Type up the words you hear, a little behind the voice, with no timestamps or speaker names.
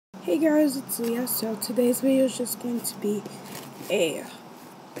Hey guys, it's Leah. So today's video is just going to be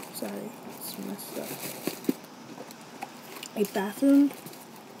sorry, it's messed up. A bathroom,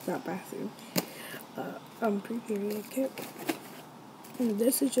 not bathroom, pre-period kit. And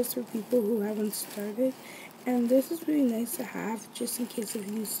this is just for people who haven't started. And this is really nice to have just in case if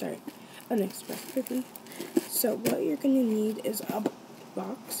you start unexpectedly. So what you're going to need is a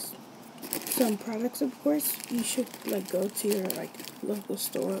box. Some products, of course. You should go to your local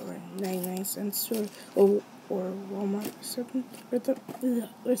store or 99-cent store or Walmart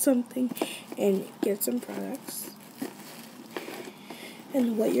or something and get some products.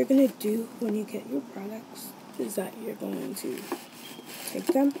 And what you're gonna do when you get your products is that you're going to take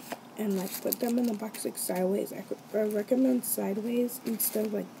them and put them in the box sideways. I recommend sideways instead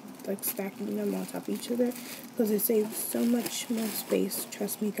of like stacking them on top of each other because it saves so much more space.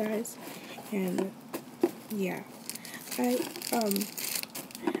 Trust me, guys. And yeah, I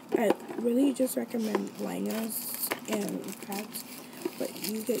really just recommend liners and pads, but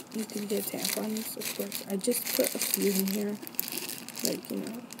you can get tampons, of course. I just put a few in here,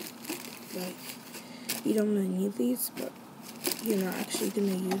 you don't really need these, but you're not actually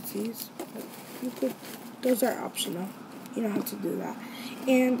gonna use these. But those are optional. You don't have to do that.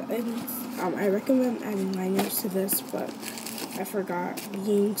 And I recommend adding liners to this, but I forgot.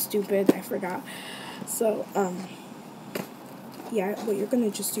 Being stupid, I forgot. So, yeah, what you're going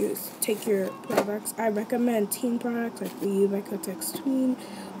to just do is take your products. I recommend teen products like the U by Kotex Tween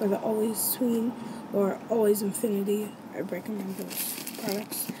or the Always Tween or Always Infinity. I recommend those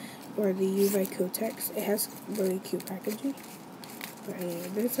products. Or the U by Kotex. It has really cute packaging. But anyway,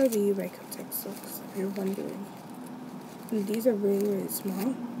 this is how the U by Kotex looks, if you're wondering. And these are really, really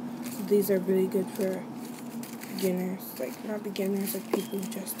small. So these are really good for beginners, not beginners, people who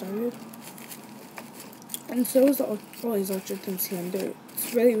just started. And so is the Always Ultra Thin Slender.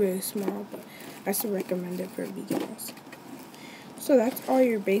 It's really, really small, but I still recommend it for beginners. So that's all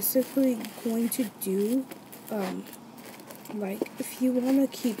you're basically going to do. If you want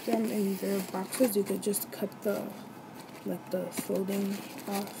to keep them in their boxes, you could just cut the folding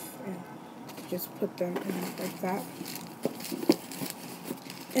off and just put them in like that.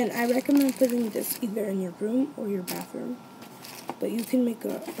 And I recommend putting this either in your room or your bathroom. But you can make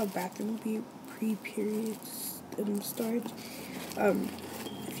a bathroom pre-period storage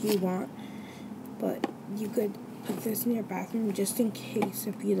if you want. But you could put this in your bathroom just in case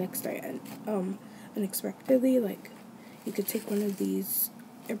if you start unexpectedly. You could take one of these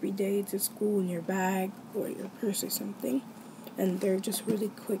every day to school in your bag or your purse or something. And they're just really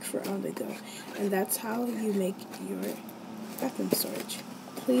quick for on the go. And that's how you make your bathroom storage.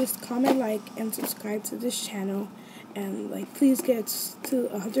 Please comment, like, and subscribe to this channel. And please get to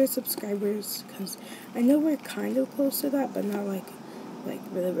 100 subscribers, because I know we're kind of close to that, but not really,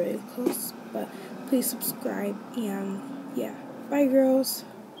 really close. But please subscribe, and yeah, bye girls.